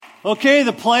Okay,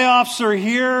 the playoffs are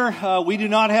here. We do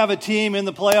not have a team in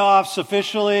the playoffs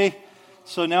officially,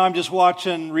 so now I'm just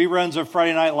watching reruns of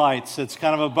Friday Night Lights. It's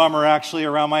kind of a bummer, actually,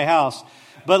 around my house.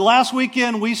 But last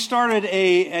weekend, we started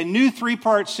a new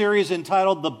three-part series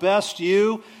entitled The Best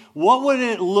You. What would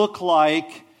it look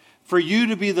like for you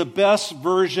to be the best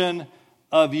version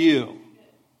of you?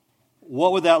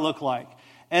 What would that look like?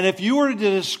 And if you were to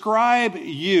describe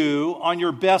you on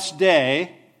your best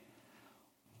day,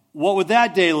 what would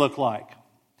that day look like?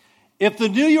 If the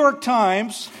New York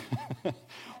Times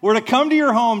were to come to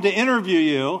your home to interview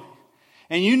you,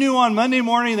 and you knew on Monday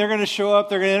morning they're going to show up,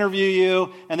 they're going to interview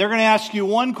you, and they're going to ask you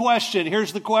one question.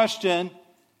 Here's the question.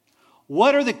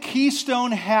 What are the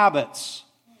keystone habits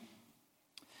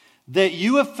that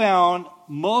you have found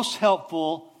most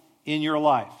helpful in your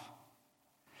life?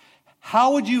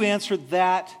 How would you answer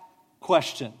that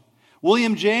question?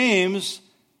 William James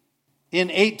in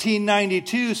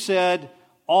 1892 said,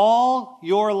 all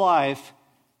your life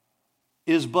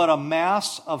is but a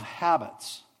mass of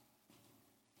habits.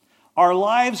 Our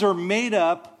lives are made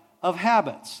up of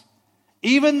habits.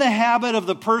 Even the habit of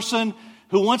the person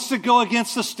who wants to go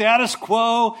against the status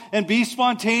quo and be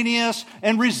spontaneous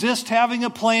and resist having a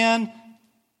plan,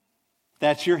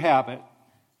 that's your habit.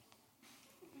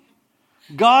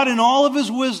 God, in all of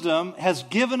His wisdom, has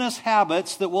given us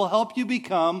habits that will help you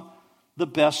become the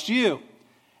best you.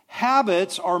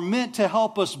 Habits are meant to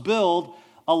help us build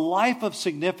a life of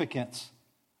significance.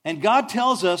 And God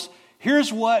tells us,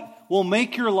 here's what will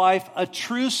make your life a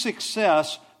true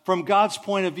success from God's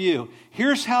point of view.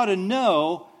 Here's how to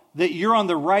know that you're on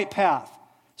the right path.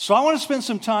 So I want to spend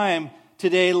some time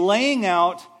today laying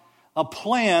out a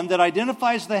plan that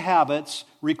identifies the habits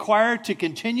required to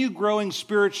continue growing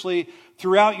spiritually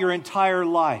throughout your entire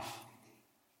life.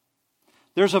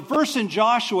 There's a verse in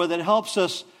Joshua that helps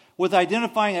us with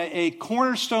identifying a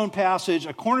cornerstone passage,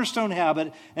 a cornerstone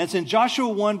habit, and it's in Joshua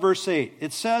 1, verse 8.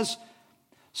 It says,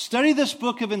 study this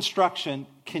book of instruction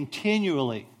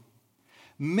continually.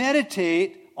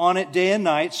 Meditate on it day and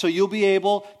night so you'll be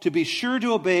able to be sure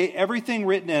to obey everything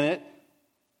written in it.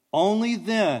 Only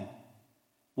then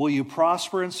will you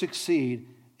prosper and succeed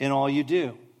in all you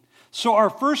do. So our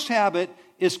first habit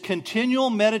is continual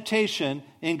meditation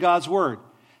in God's Word.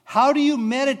 How do you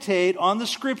meditate on the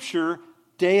Scripture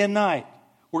day and night?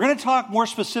 We're going to talk more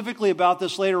specifically about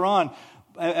this later on,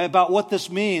 about what this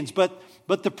means. But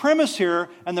the premise here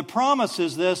and the promise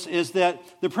is this, is that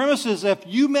the premise is if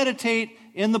you meditate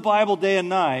in the Bible day and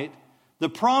night, the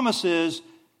promise is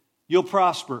you'll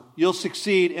prosper, you'll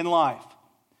succeed in life.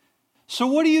 So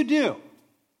what do?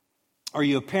 Are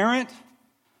you a parent,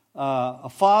 a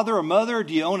father, a mother?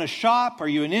 Do you own a shop? Are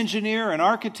you an engineer, an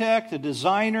architect, a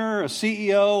designer, a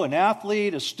CEO, an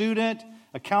athlete, a student,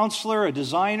 a counselor, a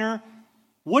designer?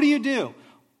 What do?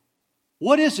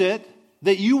 What is it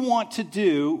that you want to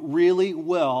do really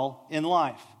well in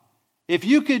life? If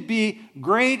you could be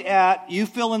great at, you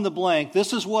fill in the blank,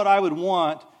 this is what I would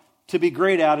want to be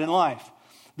great at in life.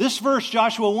 This verse,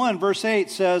 Joshua 1, verse 8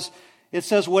 says,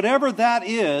 whatever that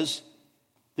is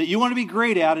that you want to be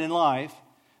great at in life,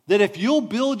 that if you'll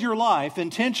build your life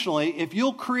intentionally, if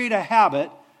you'll create a habit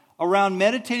around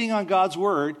meditating on God's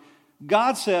Word,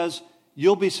 God says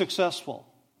you'll be successful.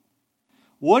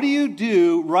 What do you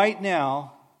do right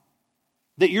now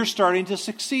that you're starting to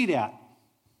succeed at?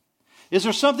 Is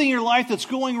there something in your life that's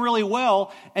going really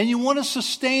well and you want to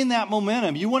sustain that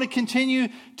momentum? You want to continue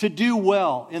to do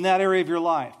well in that area of your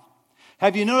life?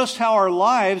 Have you noticed how our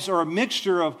lives are a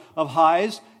mixture of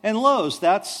highs and lows?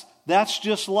 That's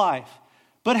just life.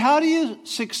 But how do you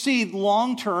succeed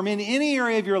long-term in any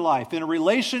area of your life? In a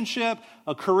relationship,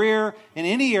 a career, in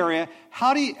any area,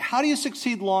 how do you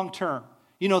succeed long-term?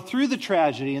 Through the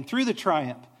tragedy and through the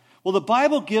triumph. Well, the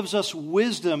Bible gives us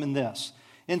wisdom in this.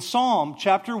 In Psalm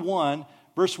chapter 1,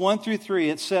 verse 1 through 3,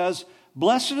 it says,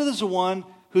 blessed is the one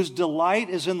whose delight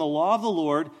is in the law of the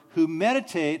Lord, who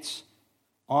meditates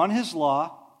on His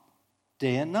law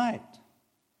day and night.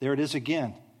 There it is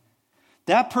again.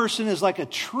 That person is like a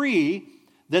tree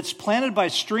that's planted by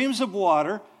streams of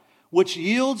water, which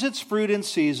yields its fruit in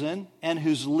season, and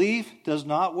whose leaf does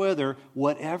not wither.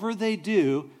 Whatever they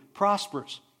do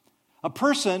prospers. A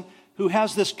person who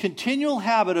has this continual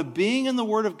habit of being in the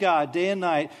Word of God day and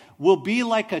night will be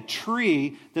like a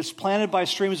tree that's planted by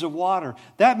streams of water.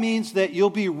 That means that you'll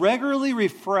be regularly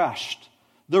refreshed.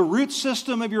 The root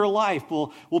system of your life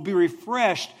will be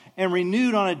refreshed and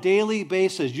renewed on a daily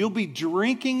basis. You'll be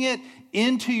drinking it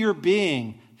into your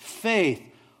being. Faith,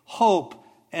 hope,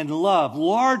 and love.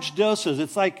 Large doses.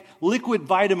 It's like liquid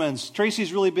vitamins.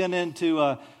 Tracy's really been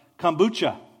into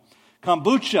kombucha.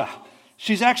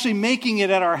 She's actually making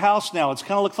it at our house now. It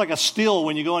kind of looks like a still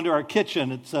when you go into our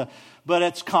kitchen. But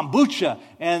it's kombucha,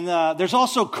 and there's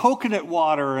also coconut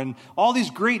water and all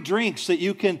these great drinks that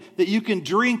you can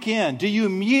drink in. Do you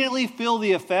immediately feel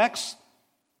the effects?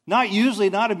 Not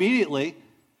usually, not immediately.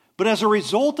 But as a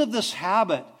result of this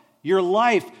habit, your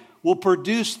life will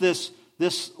produce this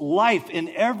life in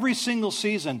every single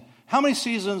season. How many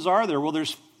seasons are there? Well,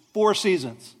 there's 4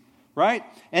 seasons, right?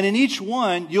 And in each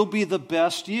one, you'll be the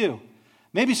best you.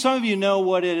 Maybe some of you know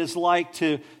what it is like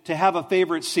to have a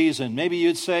favorite season. Maybe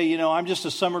you'd say, I'm just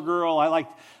a summer girl. I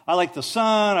like the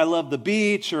sun. I love the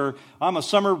beach. Or I'm a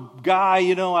summer guy.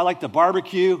 I like the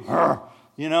barbecue.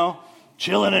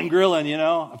 Chilling and grilling.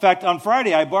 In fact, on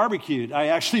Friday I barbecued. I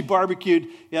actually barbecued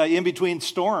in between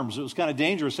storms. It was kind of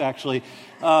dangerous, actually.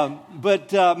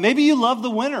 But maybe you love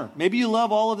the winter. Maybe you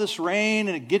love all of this rain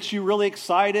and it gets you really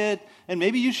excited. And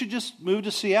maybe you should just move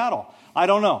to Seattle. I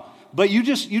don't know. But you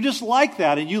just like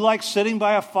that, and you like sitting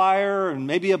by a fire and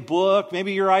maybe a book.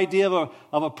 Maybe your idea of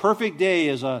a perfect day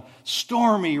is a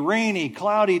stormy, rainy,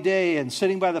 cloudy day and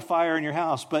sitting by the fire in your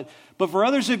house. But for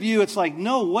others of you, it's like,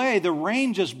 no way, the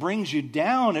rain just brings you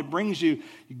down. It brings you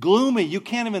gloomy. You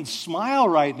can't even smile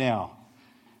right now.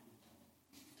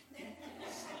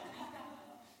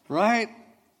 Right?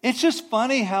 It's just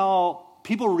funny how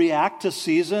people react to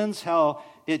seasons, how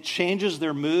it changes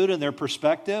their mood and their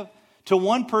perspective. To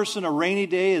one person, a rainy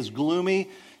day is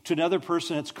gloomy. To another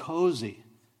person, it's cozy,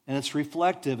 and it's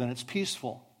reflective, and it's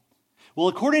peaceful. Well,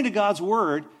 according to God's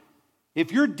Word,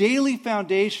 if your daily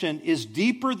foundation is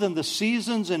deeper than the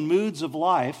seasons and moods of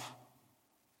life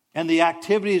and the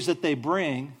activities that they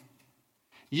bring,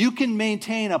 you can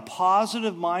maintain a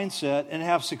positive mindset and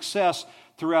have success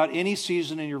throughout any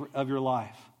season of your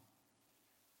life.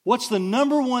 What's the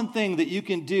number one thing that you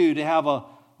can do to have a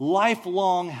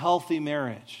lifelong healthy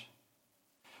marriage?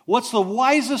 What's the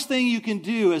wisest thing you can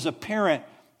do as a parent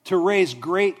to raise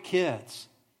great kids?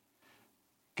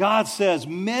 God says,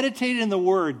 meditate in the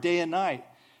Word day and night,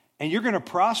 and you're going to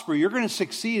prosper. You're going to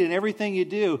succeed in everything you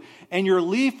do, and your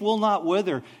leaf will not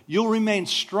wither. You'll remain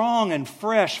strong and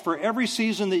fresh for every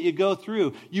season that you go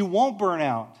through. You won't burn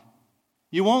out.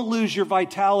 You won't lose your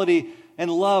vitality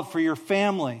and love for your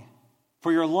family,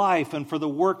 for your life, and for the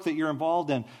work that you're involved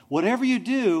in. Whatever you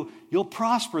do, you'll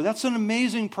prosper. That's an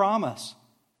amazing promise.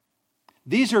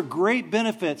 These are great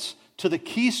benefits to the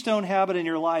keystone habit in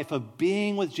your life of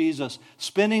being with Jesus,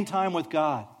 spending time with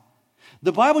God.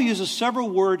 The Bible uses several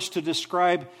words to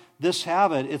describe this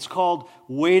habit. It's called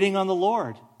waiting on the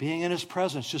Lord, being in His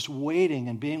presence, just waiting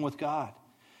and being with God.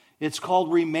 It's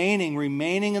called remaining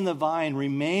in the vine,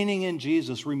 remaining in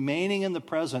Jesus, remaining in the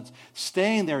presence,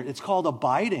 staying there. It's called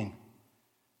abiding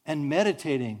and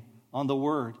meditating on the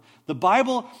Word. The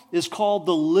Bible is called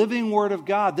the living Word of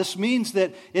God. This means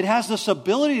that it has this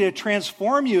ability to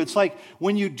transform you. It's like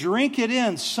when you drink it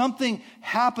in, something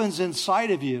happens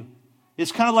inside of you.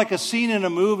 It's kind of like a scene in a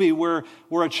movie where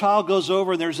a child goes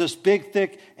over and there's this big,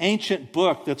 thick, ancient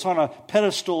book that's on a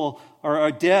pedestal or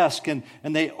a desk, and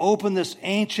they open this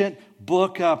ancient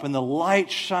book up and the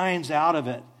light shines out of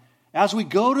it. As we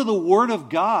go to the Word of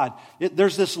God,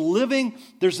 there's this living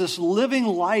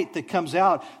light that comes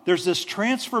out. There's this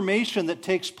transformation that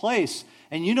takes place.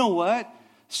 And you know what?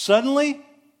 Suddenly,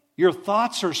 your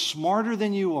thoughts are smarter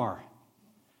than you are.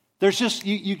 There's just,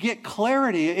 you get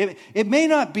clarity. It may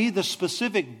not be the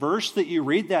specific verse that you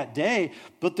read that day,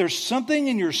 but there's something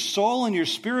in your soul and your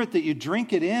spirit that you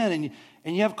drink it in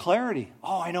and you have clarity.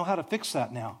 Oh, I know how to fix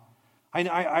that now.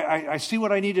 I see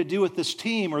what I need to do with this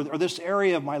team or this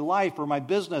area of my life or my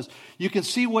business. You can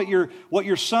see what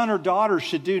your son or daughter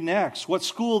should do next, what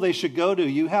school they should go to.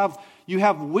 You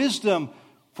have wisdom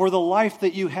for the life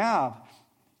that you have.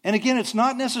 And again, it's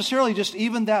not necessarily just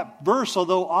even that verse,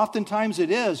 although oftentimes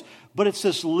it is, but it's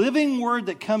this living Word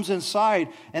that comes inside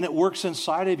and it works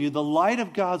inside of you. The light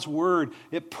of God's Word,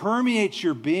 it permeates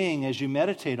your being as you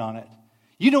meditate on it.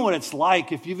 You know what it's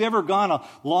like if you've ever gone a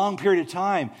long period of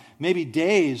time, maybe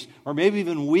days or maybe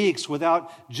even weeks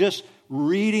without just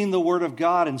reading the Word of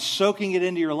God and soaking it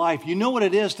into your life. You know what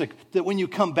it is that when you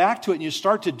come back to it and you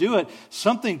start to do it,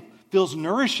 something feels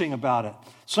nourishing about it.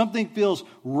 Something feels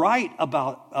right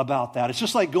about that. It's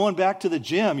just like going back to the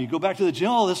gym. You go back to the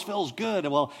gym, oh, this feels good.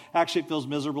 Well, actually it feels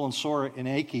miserable and sore and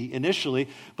achy initially,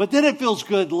 but then it feels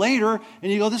good later,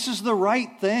 and you go, this is the right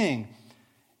thing.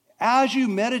 As you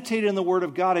meditate in the Word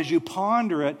of God, as you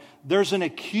ponder it, there's an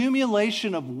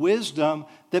accumulation of wisdom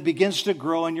that begins to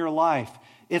grow in your life.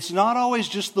 It's not always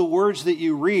just the words that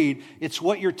you read, it's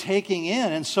what you're taking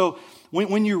in. And so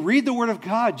when you read the Word of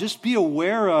God, just be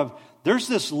aware of there's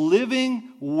this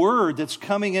living word that's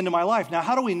coming into my life. Now,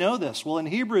 how do we know this? Well, in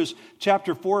Hebrews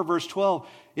chapter 4, verse 12,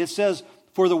 it says,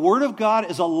 "For the word of God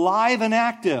is alive and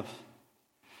active,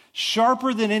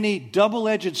 sharper than any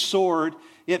double-edged sword.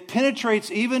 It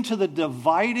penetrates even to the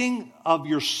dividing of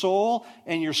your soul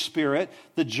and your spirit,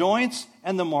 the joints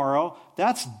and the marrow."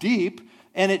 That's deep.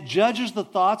 "And it judges the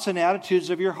thoughts and attitudes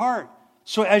of your heart."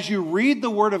 So as you read the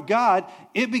Word of God,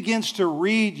 it begins to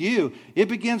read you. It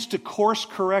begins to course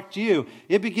correct you.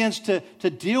 It begins to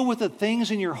deal with the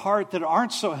things in your heart that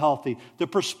aren't so healthy, the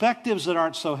perspectives that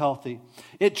aren't so healthy.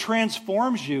 It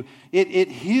transforms you. It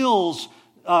heals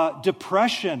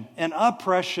depression and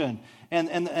oppression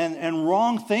and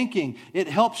wrong thinking. It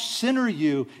helps center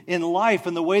you in life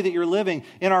and the way that you're living.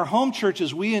 In our home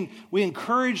churches, we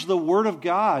encourage the Word of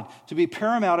God to be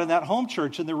paramount in that home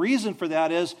church. And the reason for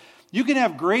that is you can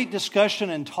have great discussion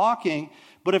and talking,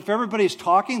 but if everybody's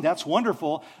talking, that's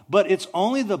wonderful. But it's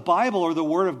only the Bible or the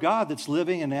Word of God that's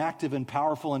living and active and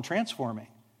powerful and transforming.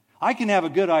 I can have a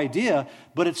good idea,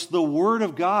 but it's the Word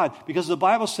of God, because the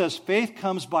Bible says faith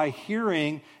comes by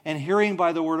hearing, and hearing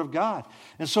by the Word of God.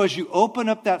 And so as you open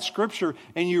up that Scripture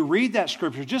and you read that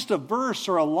Scripture, just a verse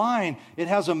or a line, it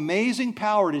has amazing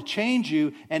power to change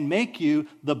you and make you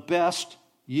the best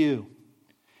you.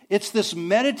 It's this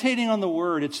meditating on the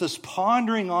Word, it's this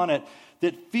pondering on it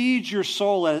that feeds your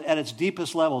soul at its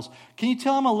deepest levels. Can you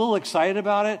tell I'm a little excited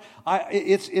about it?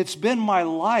 It's been my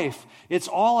life. It's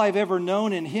all I've ever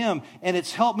known in Him, and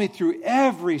it's helped me through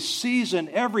every season,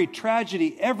 every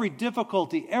tragedy, every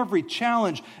difficulty, every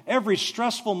challenge, every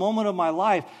stressful moment of my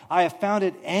life. I have found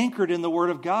it anchored in the Word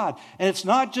of God. And it's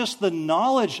not just the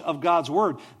knowledge of God's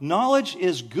Word. Knowledge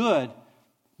is good.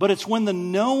 But it's when the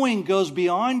knowing goes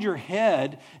beyond your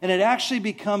head and it actually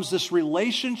becomes this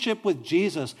relationship with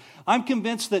Jesus. I'm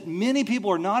convinced that many people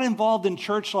are not involved in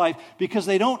church life because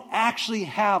they don't actually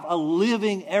have a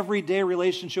living, everyday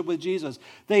relationship with Jesus.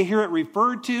 They hear it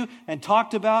referred to and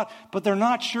talked about, but they're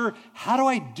not sure, how do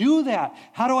I do that?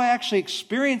 How do I actually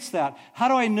experience that? How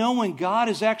do I know when God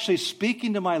is actually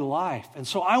speaking to my life? And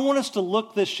so I want us to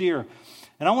look this year.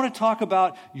 And I want to talk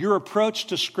about your approach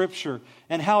to Scripture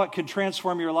and how it can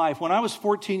transform your life. When I was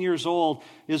 14 years old,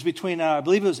 it was between, I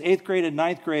believe it was 8th grade and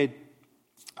 9th grade.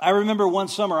 I remember one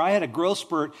summer I had a growth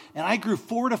spurt, and I grew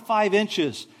 4 to 5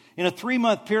 inches in a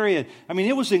 3-month period. I mean,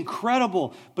 it was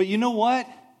incredible. But you know what?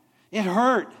 It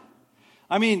hurt.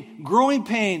 I mean, growing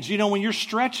pains, when you're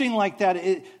stretching like that,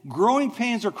 growing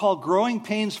pains are called growing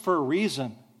pains for a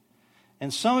reason.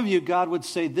 And some of you, God would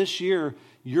say, this year,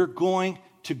 you're going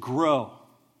to grow.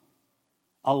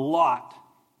 A lot.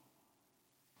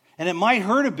 And it might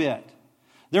hurt a bit.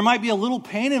 There might be a little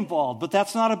pain involved, but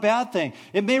that's not a bad thing.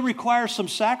 It may require some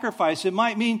sacrifice. It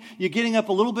might mean you getting up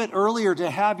a little bit earlier to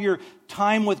have your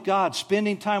time with God,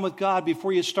 spending time with God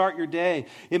before you start your day.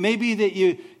 It may be that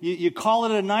you call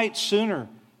it a night sooner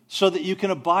so that you can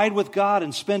abide with God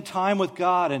and spend time with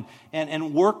God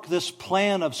and work this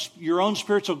plan of your own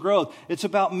spiritual growth. It's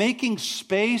about making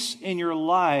space in your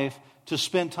life to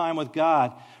spend time with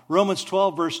God. Romans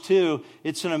 12, verse 2,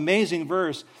 it's an amazing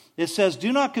verse. It says,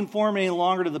 "Do not conform any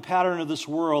longer to the pattern of this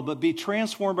world, but be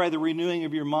transformed by the renewing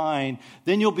of your mind.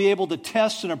 Then you'll be able to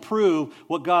test and approve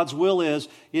what God's will is,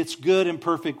 its good and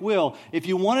perfect will." If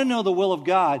you want to know the will of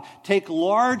God, take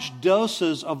large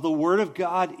doses of the Word of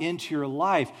God into your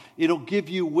life. It'll give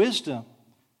you wisdom.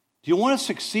 Do you want to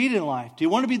succeed in life? Do you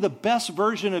want to be the best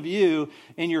version of you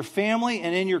in your family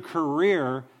and in your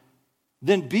career?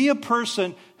 Then be a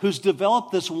person who's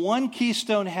developed this one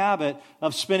keystone habit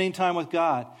of spending time with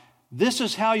God. This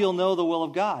is how you'll know the will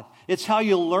of God. It's how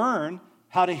you'll learn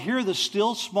how to hear the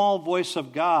still small voice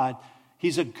of God.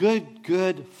 He's a good,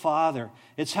 good Father.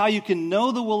 It's how you can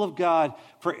know the will of God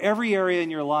for every area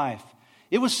in your life.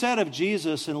 It was said of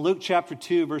Jesus in Luke chapter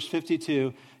 2, verse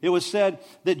 52, it was said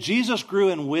that Jesus grew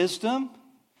in wisdom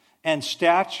and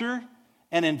stature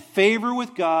and in favor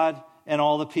with God and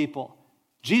all the people.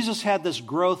 Jesus had this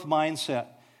growth mindset.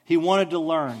 He wanted to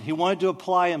learn. He wanted to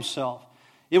apply himself.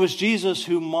 It was Jesus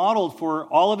who modeled for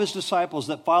all of his disciples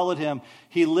that followed him.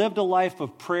 He lived a life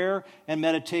of prayer and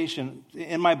meditation.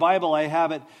 In my Bible, I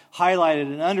have it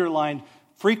highlighted and underlined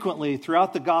frequently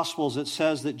throughout the Gospels. It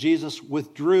says that Jesus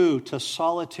withdrew to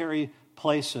solitary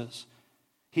places.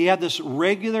 He had this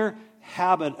regular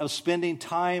habit of spending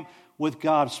time with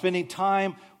God, spending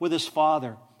time with his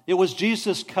Father. It was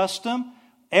Jesus' custom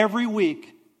every week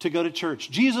to go to church.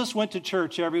 Jesus went to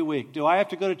church every week. Do I have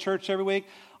to go to church every week?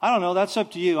 I don't know. That's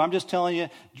up to you. I'm just telling you,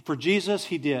 for Jesus,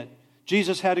 he did.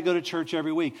 Jesus had to go to church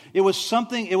every week. It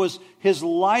was his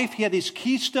life. He had these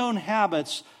keystone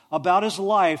habits about his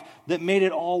life that made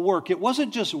it all work. It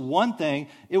wasn't just one thing,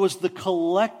 it was the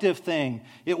collective thing.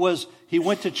 It was, he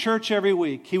went to church every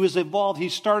week. He was involved. He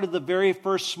started the very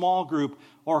first small group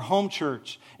or home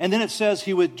church. And then it says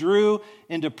he withdrew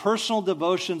into personal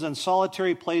devotions and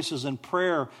solitary places and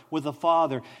prayer with the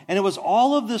Father. And it was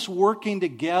all of this working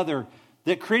together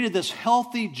that created this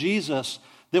healthy Jesus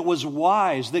that was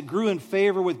wise, that grew in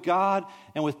favor with God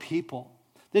and with people.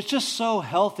 It's just so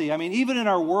healthy. I mean, even in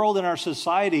our world, in our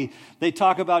society, they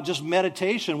talk about just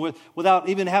meditation without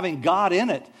even having God in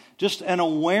it. Just an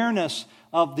awareness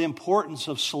of the importance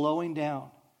of slowing down,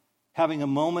 having a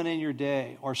moment in your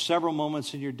day or several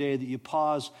moments in your day that you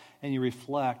pause and you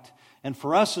reflect. And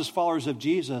for us as followers of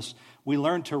Jesus, we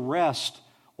learn to rest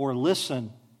or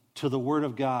listen to the Word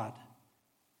of God.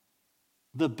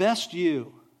 The best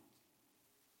you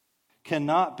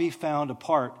cannot be found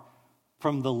apart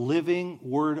from the living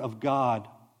Word of God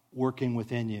working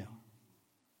within you.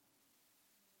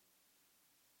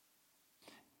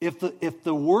 If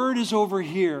the Word is over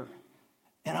here,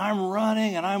 and I'm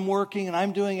running and I'm working and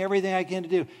I'm doing everything I can to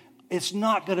do, it's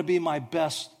not going to be my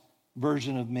best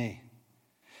version of me.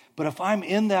 But if I'm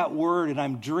in that Word and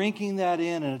I'm drinking that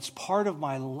in and it's part of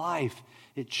my life,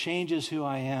 it changes who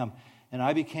I am. And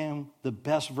I became the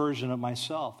best version of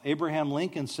myself. Abraham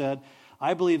Lincoln said,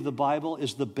 I believe the Bible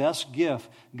is the best gift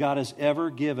God has ever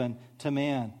given to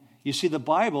man. You see, the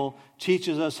Bible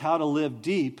teaches us how to live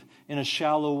deep in a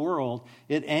shallow world.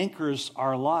 It anchors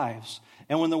our lives.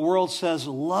 And when the world says,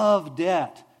 love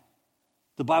debt,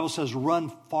 the Bible says,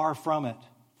 run far from it,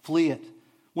 flee it.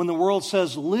 When the world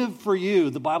says, live for you,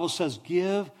 the Bible says,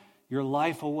 give your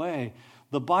life away.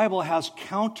 The Bible has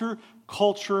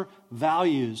counterculture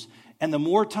values. And the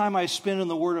more time I spend in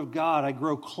the Word of God, I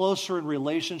grow closer in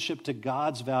relationship to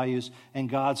God's values and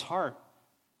God's heart.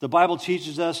 The Bible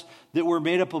teaches us that we're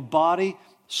made up of body,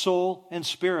 soul, and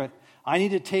spirit. I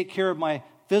need to take care of my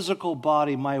physical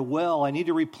body, my will. I need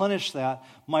to replenish that.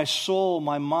 My soul,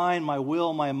 my mind, my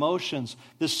will, my emotions.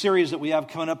 This series that we have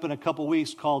coming up in a couple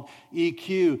weeks called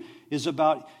EQ is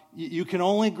about you can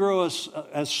only grow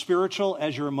as spiritual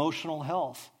as your emotional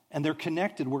health. And they're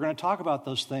connected. We're going to talk about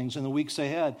those things in the weeks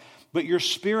ahead. But your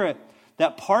spirit,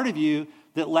 that part of you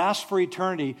that lasts for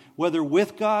eternity, whether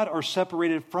with God or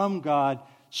separated from God,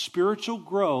 spiritual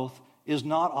growth is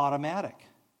not automatic.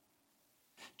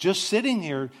 Just sitting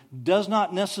here does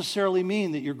not necessarily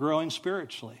mean that you're growing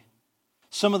spiritually.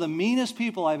 Some of the meanest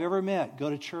people I've ever met go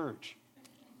to church,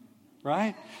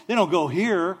 right? They don't go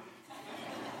here,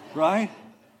 right?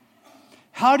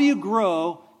 How do you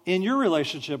grow in your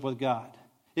relationship with God?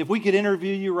 If we could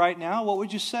interview you right now, what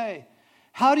would you say?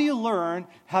 How do you learn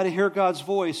how to hear God's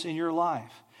voice in your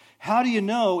life? How do you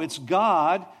know it's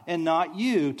God and not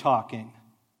you talking?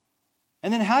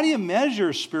 And then how do you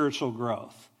measure spiritual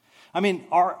growth? I mean,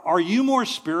 are you more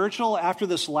spiritual after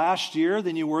this last year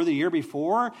than you were the year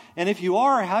before? And if you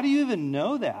are, how do you even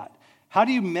know that? How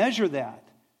do you measure that?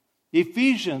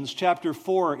 Ephesians chapter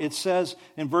 4, it says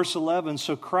in verse 11,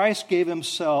 so Christ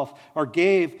himself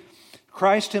gave,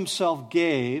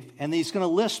 and he's going to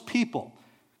list people.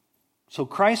 So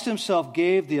Christ himself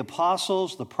gave the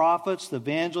apostles, the prophets, the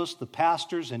evangelists, the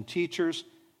pastors, and teachers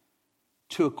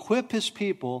to equip his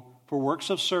people for works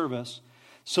of service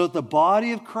so that the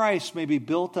body of Christ may be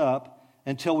built up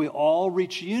until we all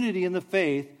reach unity in the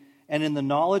faith and in the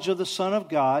knowledge of the Son of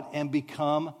God and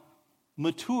become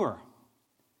mature,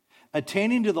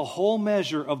 attaining to the whole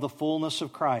measure of the fullness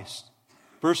of Christ.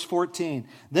 Verse 14,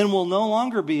 then we'll no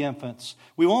longer be infants.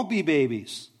 We won't be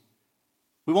babies.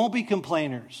 We won't be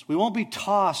complainers. We won't be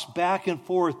tossed back and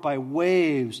forth by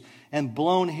waves and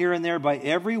blown here and there by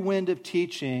every wind of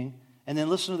teaching. And then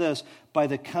listen to this, by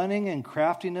the cunning and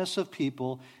craftiness of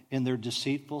people in their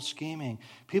deceitful scheming.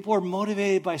 People are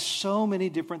motivated by so many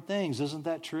different things. Isn't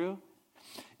that true?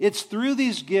 It's through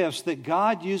these gifts that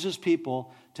God uses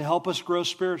people to help us grow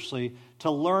spiritually,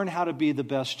 to learn how to be the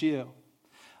best you.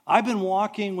 I've been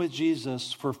walking with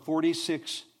Jesus for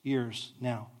 46 years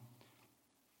now.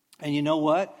 And you know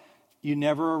what? You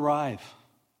never arrive.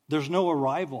 There's no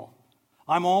arrival.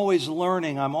 I'm always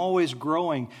learning. I'm always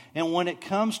growing. And when it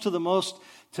comes to most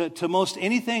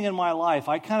anything in my life,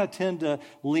 I kind of tend to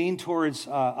lean towards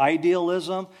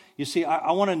idealism. You see,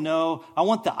 I want to know, I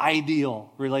want the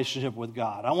ideal relationship with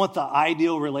God. I want the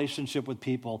ideal relationship with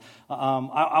people.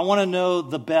 I want to know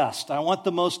the best. I want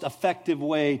the most effective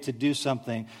way to do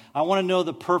something. I want to know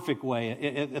the perfect way,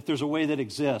 if there's a way that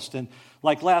exists. And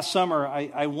like last summer,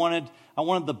 I wanted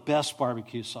the best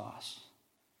barbecue sauce.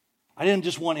 I didn't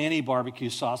just want any barbecue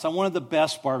sauce. I wanted the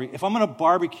best barbecue. If I'm going to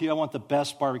barbecue, I want the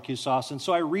best barbecue sauce. And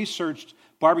so I researched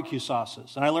barbecue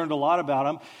sauces. And I learned a lot about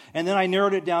them. And then I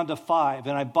narrowed it down to 5,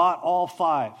 and I bought all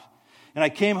 5. And I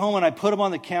came home and I put them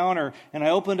on the counter, and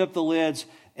I opened up the lids,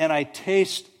 and I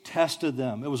tested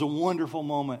them. It was a wonderful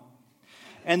moment.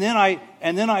 And then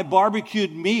I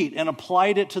barbecued meat and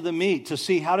applied it to the meat to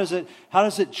see how does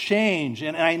it change.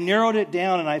 And I narrowed it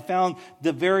down, and I found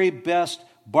the very best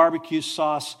barbecue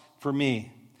sauce for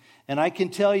me. And I can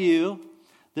tell you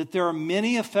that there are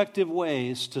many effective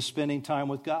ways to spending time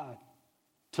with God,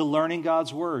 to learning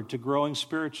God's word, to growing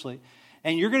spiritually.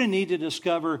 And you're going to need to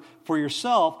discover for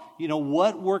yourself,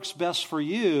 what works best for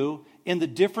you in the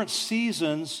different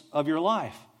seasons of your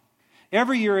life.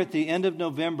 Every year at the end of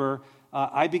November,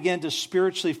 I begin to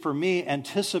spiritually, for me,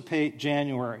 anticipate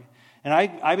January. And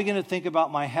I begin to think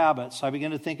about my habits. I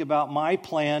begin to think about my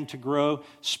plan to grow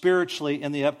spiritually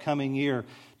in the upcoming year,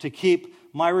 to keep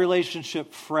my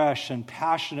relationship fresh and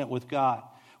passionate with God.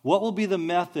 What will be the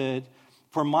method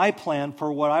for my plan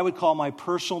for what I would call my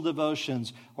personal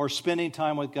devotions or spending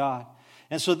time with God?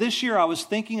 And so this year I was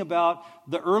thinking about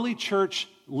the early church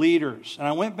leaders. And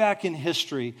I went back in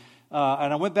history,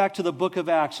 and I went back to the book of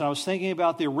Acts, and I was thinking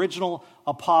about the original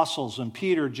apostles and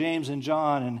Peter, James, and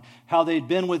John, and how they'd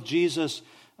been with Jesus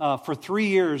for 3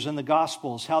 years in the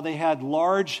Gospels, how they had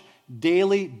large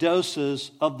daily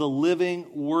doses of the living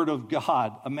Word of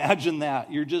God. Imagine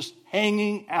that. You're just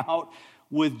hanging out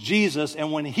with Jesus,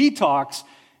 and when he talks,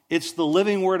 it's the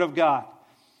living Word of God.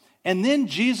 And then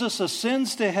Jesus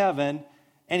ascends to heaven,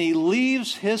 and he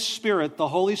leaves his Spirit, the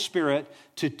Holy Spirit,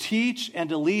 to teach and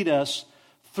to lead us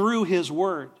through his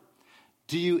Word.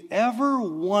 Do you ever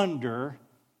wonder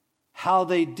how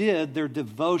they did their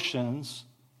devotions,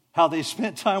 how they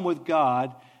spent time with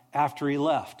God after he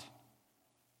left?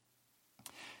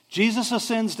 Jesus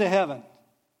ascends to heaven.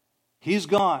 He's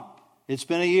gone. It's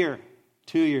been a year,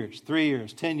 2 years, 3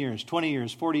 years, 10 years, 20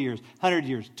 years, 40 years, 100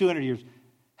 years, 200 years.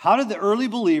 How did the early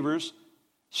believers,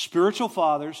 spiritual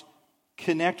fathers,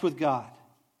 connect with God?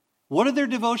 What did their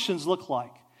devotions look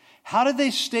like? How did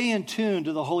they stay in tune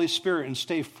to the Holy Spirit and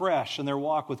stay fresh in their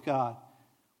walk with God?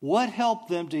 What helped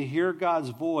them to hear God's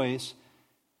voice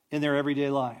in their everyday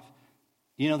life?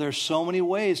 There's so many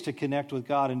ways to connect with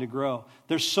God and to grow.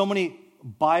 There's so many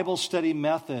Bible study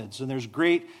methods, and there's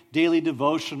great daily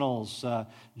devotionals.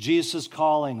 Jesus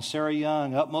Calling, Sarah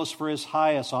Young, Utmost for His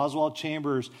Highest, Oswald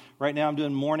Chambers. Right now I'm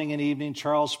doing morning and evening,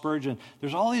 Charles Spurgeon.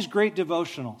 There's all these great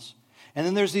devotionals. And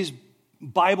then there's these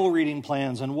Bible reading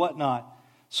plans and whatnot.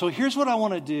 So here's what I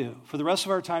want to do for the rest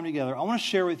of our time together. I want to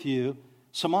share with you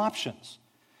some options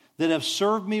that have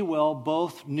served me well,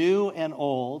 both new and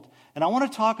old. And I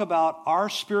want to talk about our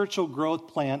spiritual growth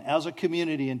plan as a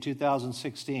community in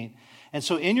 2016. And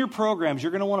so in your programs,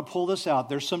 you're going to want to pull this out.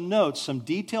 There's some notes, some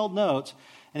detailed notes.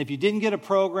 And if you didn't get a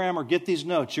program or get these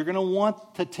notes, you're going to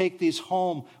want to take these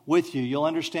home with you. You'll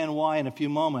understand why in a few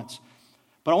moments.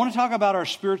 But I want to talk about our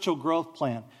spiritual growth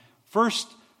plan. First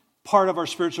part of our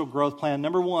spiritual growth plan,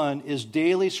 number 1, is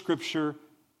daily scripture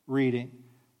reading.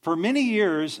 For many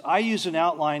years, I used an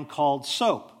outline called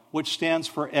SOAP, which stands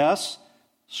for S,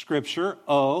 Scripture,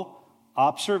 O,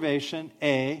 Observation,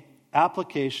 A,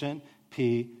 Application,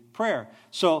 P, Prayer.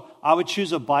 So I would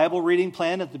choose a Bible reading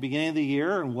plan at the beginning of the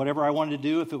year, and whatever I wanted to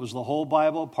do, if it was the whole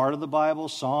Bible, part of the Bible,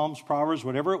 Psalms, Proverbs,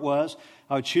 whatever it was,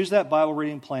 I would choose that Bible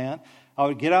reading plan. I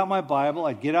would get out my Bible,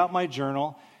 I'd get out my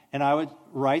journal, and I would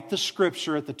write the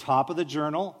Scripture at the top of the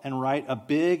journal and write a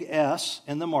big S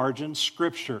in the margin,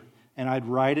 Scripture, and I'd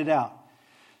write it out.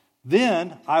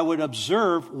 Then I would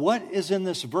observe what is in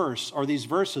this verse or these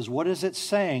verses. What is it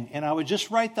saying? And I would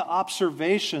just write the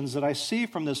observations that I see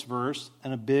from this verse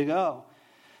and a big O.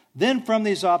 Then from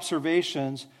these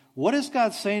observations, what is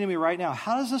God saying to me right now?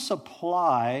 How does this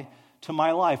apply to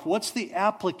my life? What's the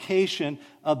application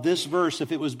of this verse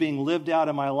if it was being lived out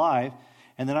in my life?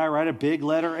 And then I write a big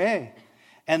letter A.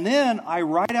 And then I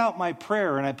write out my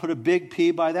prayer, and I put a big P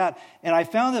by that. And I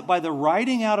found that by the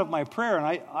writing out of my prayer,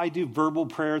 and I do verbal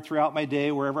prayer throughout my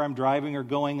day, wherever I'm driving or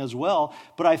going as well,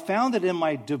 but I found that in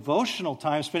my devotional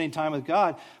time, spending time with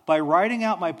God, by writing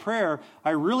out my prayer, I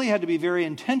really had to be very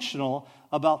intentional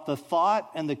about the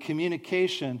thought and the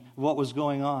communication of what was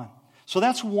going on. So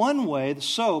that's one way, the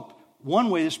SOAP, one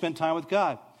way to spend time with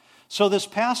God. So this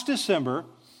past December,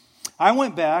 I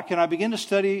went back and I began to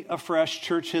study afresh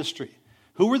church history.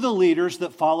 Who were the leaders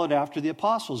that followed after the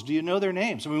apostles? Do you know their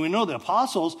names? I mean, we know the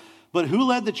apostles, but who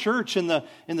led the church in the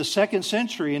 2nd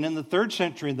century and in the 3rd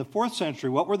century and the 4th century?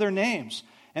 What were their names?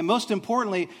 And most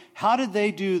importantly, how did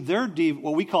they do their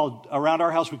what we call, around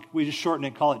our house, we just shorten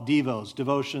it, call it devos,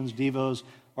 devotions, devos,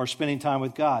 or spending time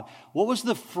with God. What was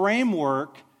the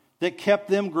framework that kept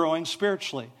them growing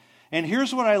spiritually? And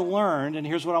here's what I learned, and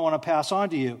here's what I want to pass on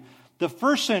to you. The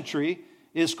first century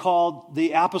is called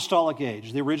the apostolic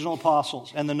age, the original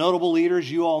apostles. And the notable leaders,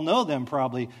 you all know them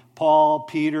probably, Paul,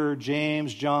 Peter,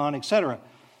 James, John, etc.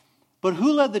 But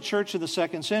who led the church in the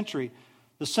second century?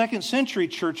 The second century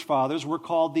church fathers were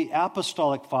called the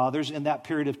apostolic fathers in that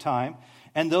period of time.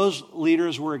 And those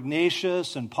leaders were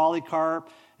Ignatius and Polycarp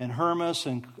and Hermas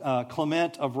and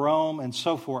Clement of Rome and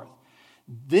so forth.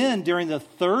 Then, during the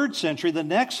third century, the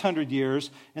next 100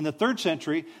 years, in the third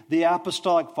century, the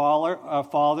apostolic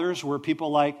fathers were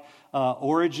people like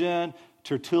Origen,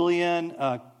 Tertullian,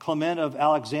 Clement of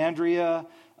Alexandria,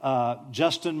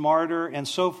 Justin Martyr, and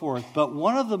so forth. But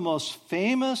one of the most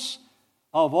famous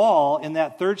of all in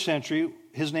that third century,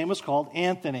 his name was called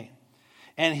Anthony.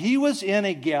 And he was in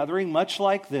a gathering much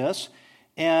like this,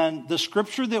 and the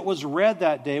scripture that was read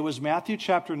that day was Matthew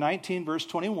chapter 19, verse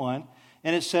 21.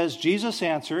 And it says, Jesus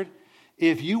answered,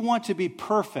 if you want to be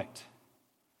perfect,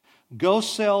 go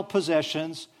sell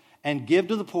possessions and give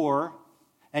to the poor,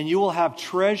 and you will have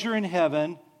treasure in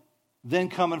heaven, then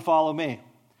come and follow me.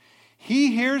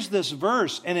 He hears this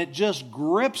verse, and it just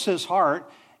grips his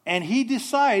heart, and he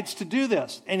decides to do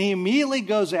this. And he immediately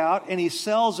goes out, and he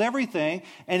sells everything,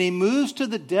 and he moves to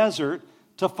the desert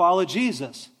to follow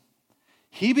Jesus.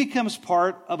 He becomes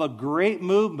part of a great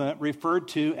movement referred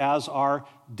to as our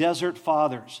Desert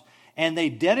Fathers. And they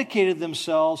dedicated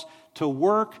themselves to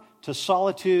work, to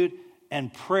solitude,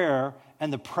 and prayer,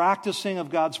 and the practicing of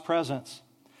God's presence.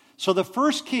 So the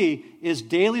first key is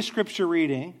daily scripture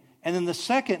reading, and then the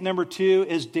second, number 2,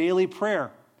 is daily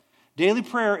prayer. Daily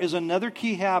prayer is another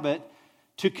key habit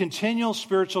to continual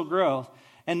spiritual growth,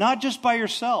 and not just by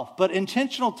yourself, but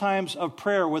intentional times of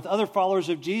prayer with other followers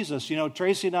of Jesus. You know,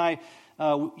 Tracy and I,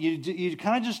 you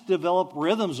kind of just develop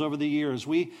rhythms over the years.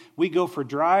 We go for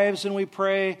drives and we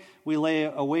pray. We lay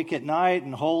awake at night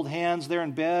and hold hands there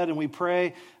in bed and we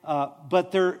pray.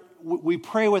 We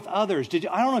pray with others. I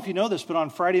don't know if you know this, but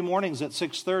on Friday mornings at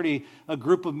 6:30, a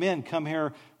group of men come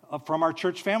here from our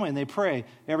church family and they pray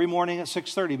every morning at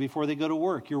 6:30 before they go to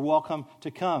work. You're welcome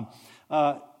to come.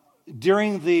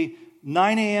 During the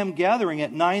 9 a.m. gathering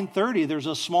at 9:30, there's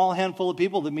a small handful of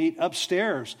people that meet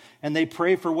upstairs, and they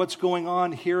pray for what's going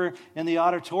on here in the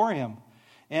auditorium.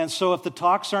 And so if the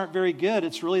talks aren't very good,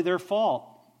 it's really their fault.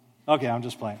 Okay, I'm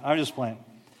just playing.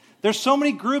 There's so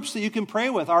many groups that you can pray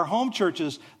with. Our home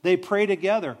churches, they pray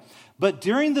together. But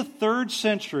during the third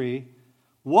century,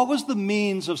 what was the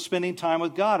means of spending time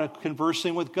with God, of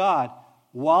conversing with God?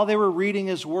 While they were reading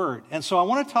His Word. And so I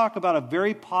want to talk about a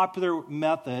very popular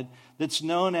method that's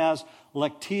known as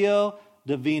Lectio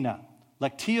Divina.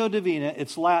 Lectio Divina,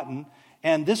 it's Latin,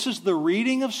 and this is the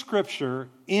reading of Scripture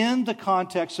in the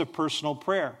context of personal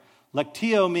prayer.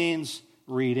 Lectio means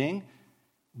reading.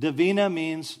 Divina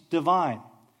means divine.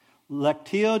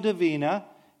 Lectio Divina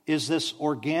is this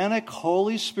organic,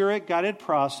 Holy Spirit-guided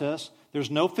process. There's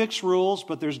no fixed rules,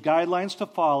 but there's guidelines to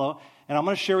follow. And I'm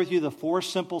going to share with you the 4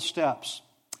 simple steps,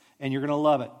 and you're going to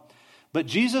love it. But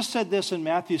Jesus said this in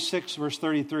Matthew 6, verse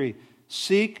 33,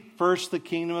 seek first the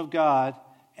kingdom of God,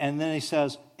 and then He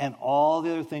says, and all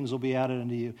the other things will be added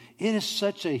unto you. It is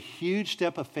such a huge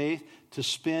step of faith to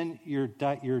spend your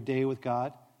day with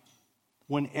God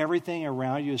when everything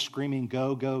around you is screaming,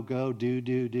 go, go, go,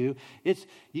 do.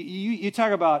 You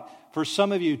talk about, for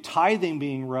some of you, tithing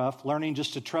being rough, learning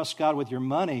just to trust God with your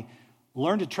money.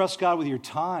 Learn to trust God with your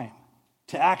time,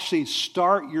 to actually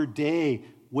start your day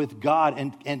with God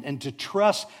and to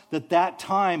trust that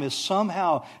time is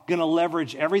somehow going to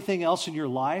leverage everything else in your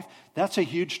life. That's a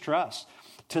huge trust.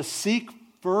 To seek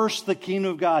first the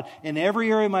kingdom of God in every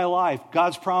area of my life,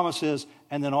 God's promise is,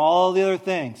 and then all the other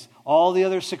things, all the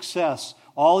other success,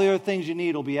 all the other things you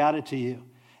need will be added to you.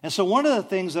 And so one of the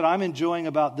things that I'm enjoying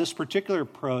about this particular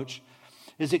approach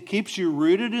is it keeps you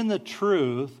rooted in the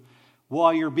truth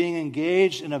while you're being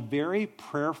engaged in a very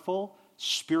prayerful,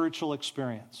 spiritual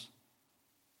experience.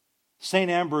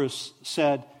 St. Ambrose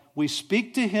said, we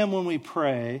speak to Him when we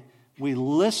pray, we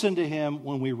listen to Him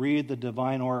when we read the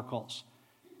divine oracles.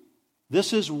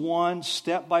 This is one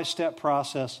step-by-step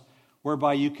process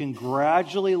whereby you can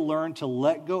gradually learn to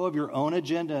let go of your own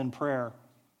agenda in prayer.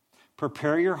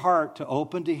 Prepare your heart to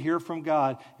open to hear from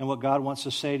God and what God wants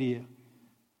to say to you.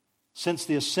 Since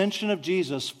the ascension of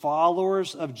Jesus,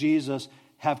 followers of Jesus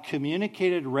have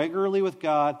communicated regularly with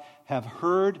God, have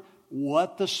heard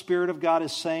what the Spirit of God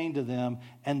is saying to them,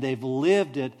 and they've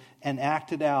lived it and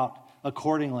acted out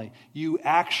accordingly. You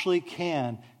actually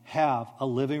can have a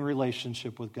living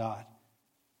relationship with God.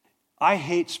 I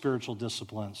hate spiritual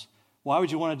disciplines. Why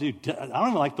would you want to do? I don't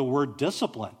even like the word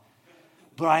discipline.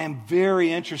 But I am very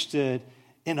interested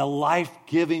in a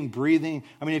life-giving, breathing.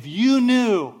 I mean, if you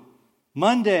knew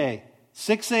Monday,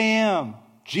 6 a.m.,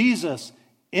 Jesus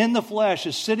in the flesh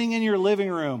is sitting in your living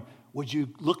room, would you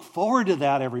look forward to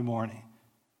that every morning?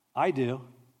 I do.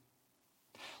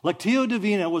 Lectio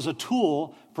Divina was a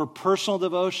tool for personal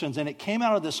devotions, and it came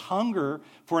out of this hunger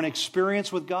for an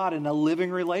experience with God in a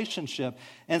living relationship.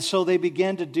 And so they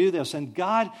began to do this. And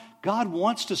God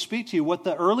wants to speak to you. What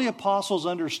the early apostles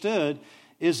understood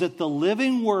is that the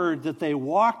living word that they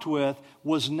walked with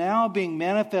was now being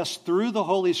manifest through the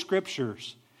Holy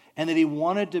Scriptures, and that he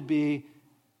wanted to be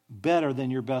better than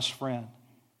your best friend.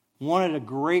 Wanted a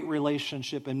great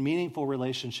relationship and meaningful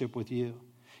relationship with you.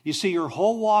 You see, your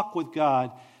whole walk with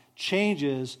God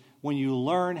changes when you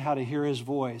learn how to hear his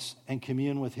voice and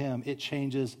commune with him. It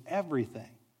changes everything.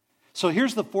 So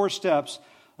here's the 4 steps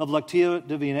of Lectio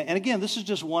Divina. And again, this is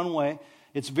just one way.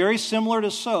 It's very similar to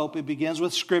SOAP. It begins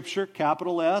with Scripture,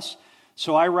 capital S.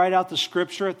 So I write out the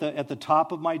Scripture at the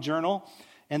top of my journal.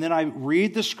 And then I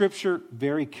read the Scripture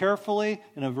very carefully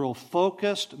in a real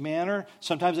focused manner.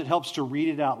 Sometimes it helps to read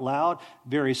it out loud,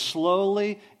 very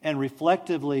slowly and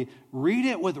reflectively. Read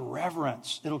it with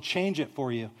reverence. It'll change it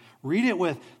for you. Read it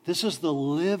with, this is the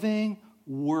living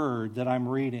word that I'm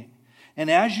reading.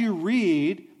 And as you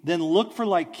read, then look for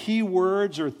like key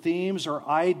words or themes or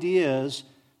ideas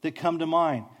that come to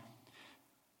mind.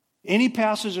 Any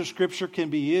passage of Scripture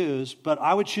can be used, but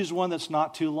I would choose one that's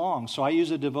not too long. So I use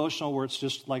a devotional where it's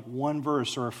just like one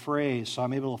verse or a phrase, so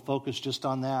I'm able to focus just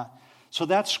on that. So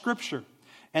that's Scripture.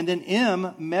 And then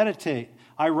M, meditate.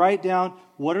 I write down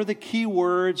what are the key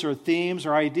words or themes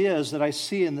or ideas that I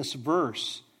see in this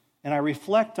verse, and I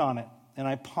reflect on it, and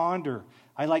I ponder.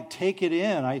 I take it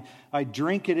in. I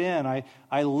drink it in.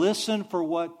 I listen for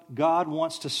what God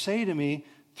wants to say to me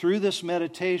through this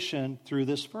meditation, through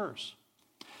this verse.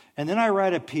 And then I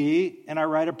write a P and I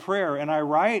write a prayer. And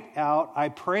I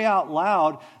pray out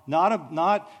loud,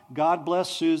 not God bless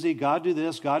Susie, God do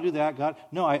this, God do that, God.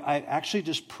 No, I actually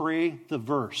just pray the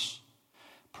verse.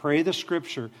 Pray the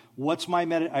Scripture.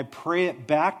 I pray it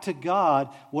back to God,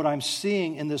 what I'm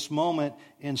seeing in this moment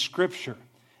in Scripture.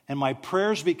 And my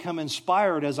prayers become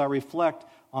inspired as I reflect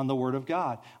on the Word of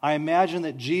God. I imagine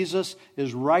that Jesus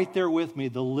is right there with me.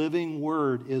 The living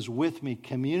Word is with me,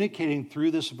 communicating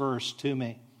through this verse to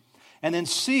me. And then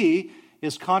C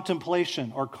is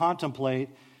contemplation or contemplate.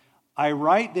 I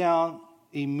write down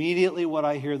immediately what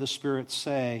I hear the Spirit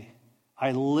say.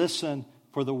 I listen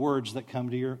for the words that come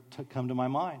to my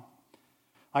mind.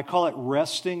 I call it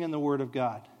resting in the Word of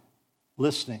God.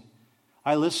 Listening.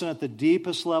 I listen at the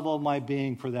deepest level of my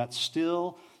being for that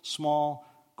still, small,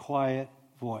 quiet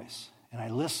voice. And I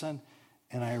listen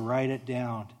and I write it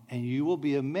down. And you will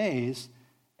be amazed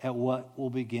at what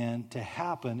will begin to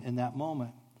happen in that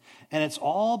moment. And it's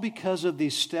all because of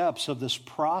these steps of this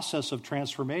process of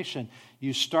transformation.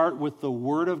 You start with the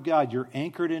Word of God. You're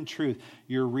anchored in truth.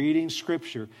 You're reading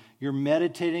Scripture. You're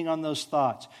meditating on those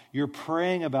thoughts. You're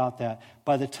praying about that.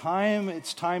 By the time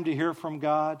it's time to hear from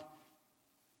God,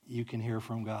 you can hear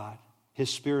from God. His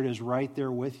Spirit is right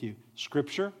there with you.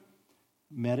 Scripture,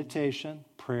 meditation,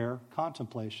 prayer,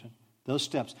 contemplation. Those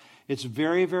steps. It's a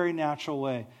very, very natural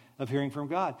way of hearing from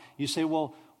God. You say,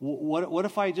 well, what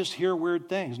if I just hear weird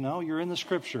things? No, you're in the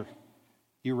Scripture.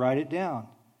 You write it down.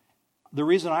 The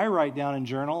reason I write down in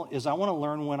journal is I want to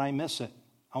learn when I miss it.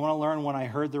 I want to learn when I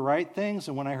heard the right things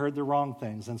and when I heard the wrong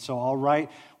things. And so I'll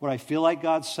write what I feel like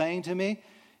God's saying to me,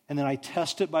 and then I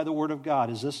test it by the Word of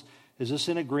God. Is this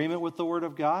in agreement with the Word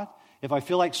of God? If I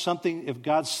feel like if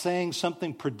God's saying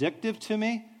something predictive to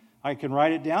me, I can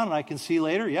write it down and I can see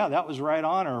later, yeah, that was right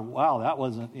on, or wow, that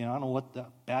wasn't, I don't know what the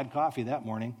bad coffee that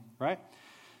morning, right?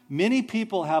 Many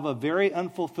people have a very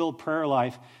unfulfilled prayer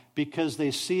life because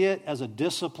they see it as a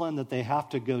discipline that they have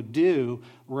to go do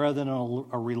rather than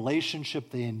a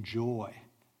relationship they enjoy.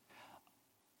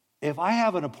 If I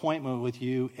have an appointment with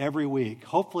you every week,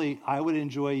 hopefully I would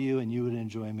enjoy you and you would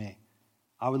enjoy me.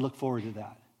 I would look forward to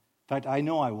that. In fact, I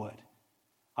know I would.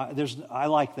 I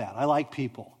like that. I like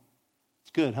people.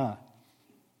 It's good, huh?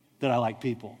 That I like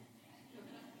people,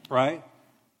 right?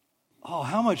 Oh,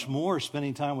 how much more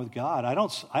spending time with God? I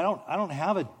don't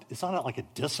have it. It's not like a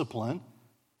discipline.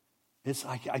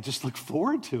 I just look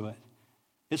forward to it.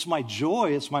 It's my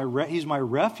joy. He's my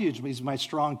refuge. He's my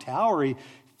strong tower. He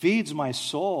feeds my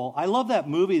soul. I love that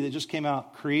movie that just came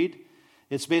out, Creed.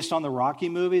 It's based on the Rocky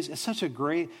movies. It's such a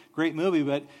great movie,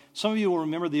 but some of you will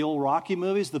remember the old Rocky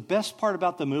movies. The best part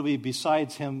about the movie,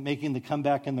 besides him making the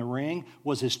comeback in the ring,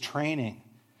 was his training.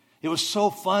 It was so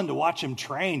fun to watch him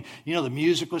train. The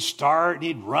music would start, and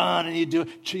he'd run, and he'd do,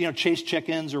 chase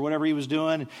chickens or whatever he was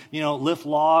doing, lift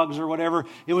logs or whatever.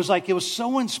 It was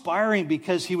so inspiring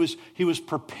because he was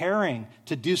preparing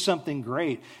to do something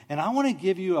great. And I want to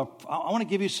give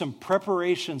you some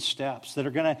preparation steps that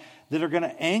are gonna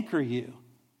anchor you.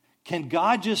 Can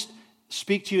God just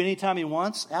speak to you anytime he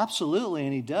wants? Absolutely,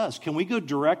 and he does. Can we go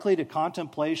directly to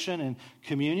contemplation and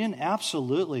communion?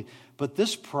 Absolutely. But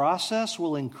this process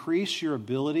will increase your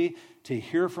ability to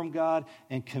hear from God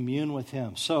and commune with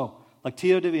him. So,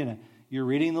 Lectio Divina, you're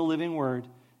reading the living word,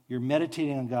 you're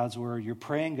meditating on God's word, you're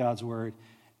praying God's word,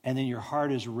 and then your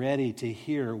heart is ready to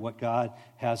hear what God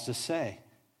has to say.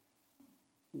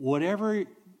 Whatever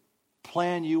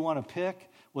plan you want to pick,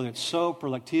 whether it's SOAP or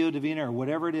Lectio Divina or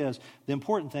whatever it is, the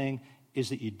important thing is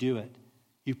that you do it.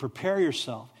 You prepare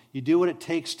yourself. You do what it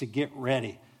takes to get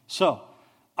ready. So,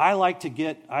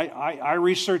 I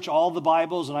research all the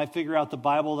Bibles and I figure out the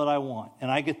Bible that I want.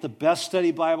 And I get the best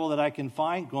study Bible that I can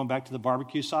find, going back to the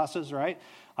barbecue sauces, right?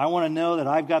 I want to know that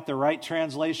I've got the right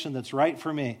translation that's right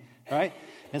for me, right?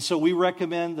 And so we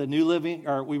recommend the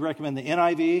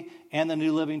NIV and the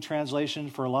New Living Translation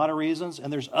for a lot of reasons.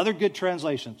 And there's other good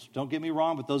translations. Don't get me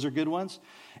wrong, but those are good ones.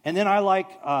 And then I like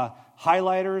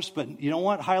highlighters, but you don't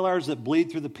want highlighters that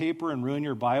bleed through the paper and ruin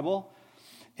your Bible.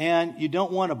 And you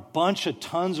don't want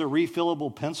tons of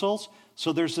refillable pencils.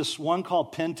 So there's this one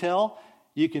called Pentel.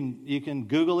 You can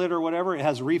Google it or whatever. It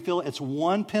has refill. It's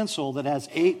one pencil that has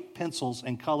 8 pencils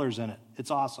and colors in it. It's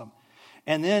awesome.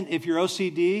 And then if you're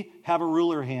OCD, have a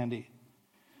ruler handy,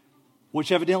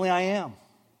 which evidently I am.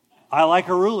 I like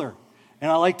a ruler, and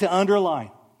I like to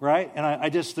underline, right?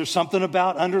 And there's something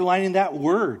about underlining that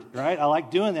word, right? I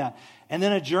like doing that. And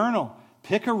then a journal.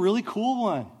 Pick a really cool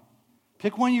one.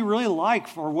 Pick one you really like.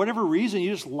 For whatever reason,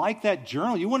 you just like that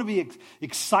journal. You want to be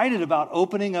excited about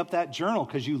opening up that journal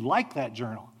because you like that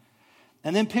journal.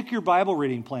 And then pick your Bible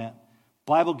reading plan.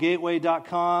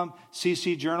 BibleGateway.com,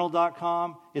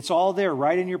 ccjournal.com. It's all there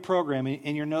right in your program,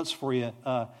 in your notes for you.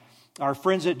 Our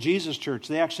friends at Jesus Church,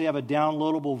 they actually have a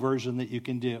downloadable version that you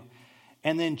can do.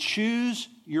 And then choose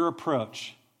your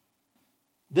approach.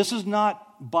 This is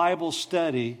not Bible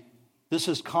study. This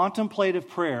is contemplative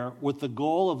prayer with the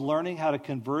goal of learning how to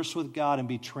converse with God and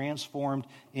be transformed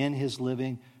in his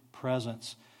living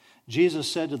presence. Jesus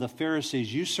said to the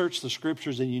Pharisees, you search the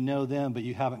scriptures and you know them, but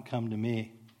you haven't come to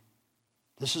me.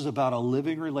 This is about a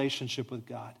living relationship with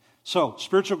God. So,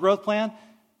 spiritual growth plan,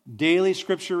 daily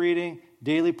scripture reading,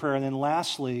 daily prayer, and then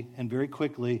lastly, and very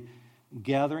quickly,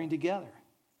 gathering together.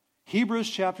 Hebrews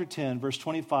chapter 10, verse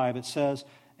 25, it says,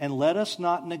 and let us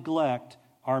not neglect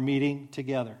our meeting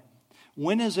together.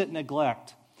 When is it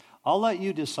neglect? I'll let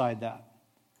you decide that.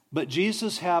 But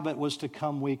Jesus' habit was to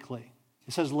come weekly.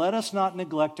 It says, let us not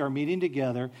neglect our meeting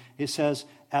together. It says,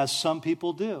 as some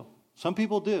people do. Some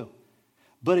people do.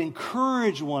 But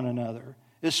encourage one another,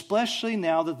 especially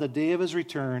now that the day of his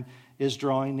return is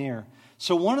drawing near.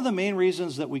 So one of the main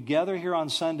reasons that we gather here on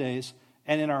Sundays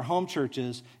and in our home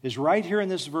churches is right here in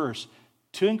this verse,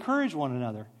 to encourage one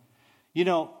another.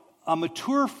 A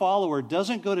mature follower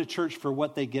doesn't go to church for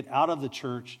what they get out of the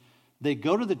church. They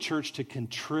go to the church to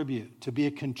contribute, to be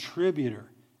a contributor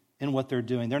in what they're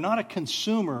doing. They're not a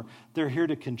consumer. They're here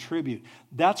to contribute.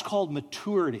 That's called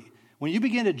maturity. When you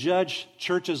begin to judge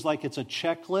churches like it's a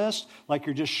checklist, like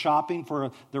you're just shopping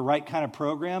for the right kind of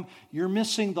program, you're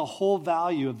missing the whole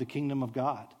value of the kingdom of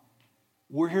God.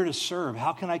 We're here to serve.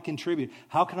 How can I contribute?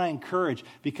 How can I encourage?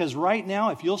 Because right now,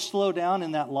 if you'll slow down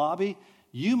in that lobby,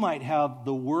 you might have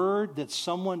the word that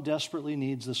someone desperately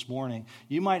needs this morning.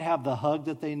 You might have the hug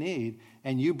that they need,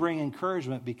 and you bring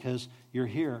encouragement because you're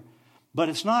here. But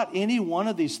it's not any one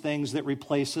of these things that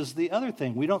replaces the other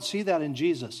thing. We don't see that in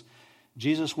Jesus.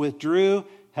 Jesus withdrew,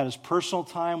 had his personal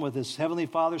time with his heavenly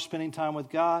Father, spending time with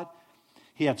God.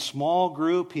 He had small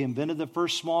group. He invented the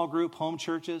first small group, home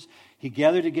churches. He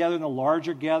gathered together in the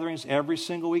larger gatherings every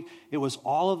single week. It was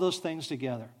all of those things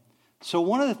together. So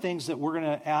one of the things that we're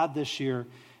going to add this year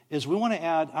is we want to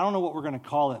add, I don't know what we're going to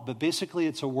call it, but basically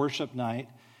it's a worship night.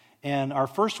 And our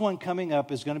first one coming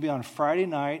up is going to be on Friday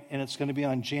night, and it's going to be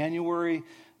on January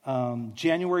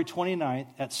 29th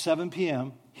at 7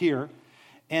 p.m. here.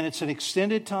 And it's an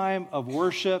extended time of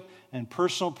worship and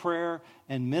personal prayer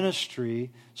and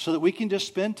ministry so that we can just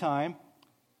spend time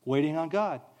waiting on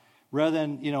God. Rather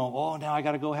than, now I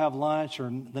got to go have lunch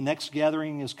or the next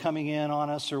gathering is coming in on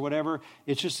us or whatever.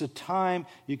 It's just a time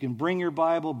you can bring your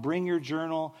Bible, bring your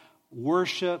journal,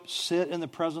 worship, sit in the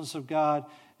presence of God,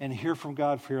 and hear from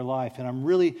God for your life. And I'm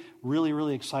really, really,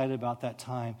 really excited about that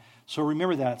time. So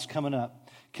remember that. It's coming up.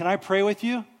 Can I pray with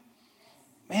you?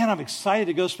 Man, I'm excited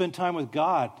to go spend time with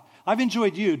God. I've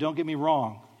enjoyed you, don't get me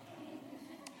wrong.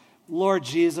 Lord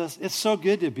Jesus, it's so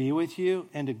good to be with you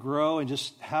and to grow and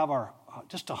just have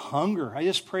just a hunger. I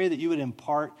just pray that you would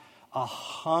impart a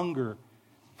hunger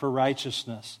for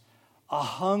righteousness, a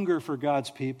hunger for God's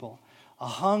people, a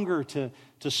hunger to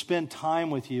spend time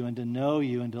with you and to know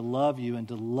you and to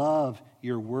love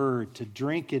your word, to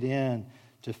drink it in,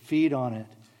 to feed on it,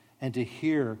 and to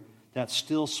hear that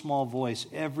still small voice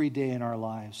every day in our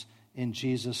lives. In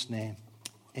Jesus' name,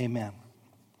 amen.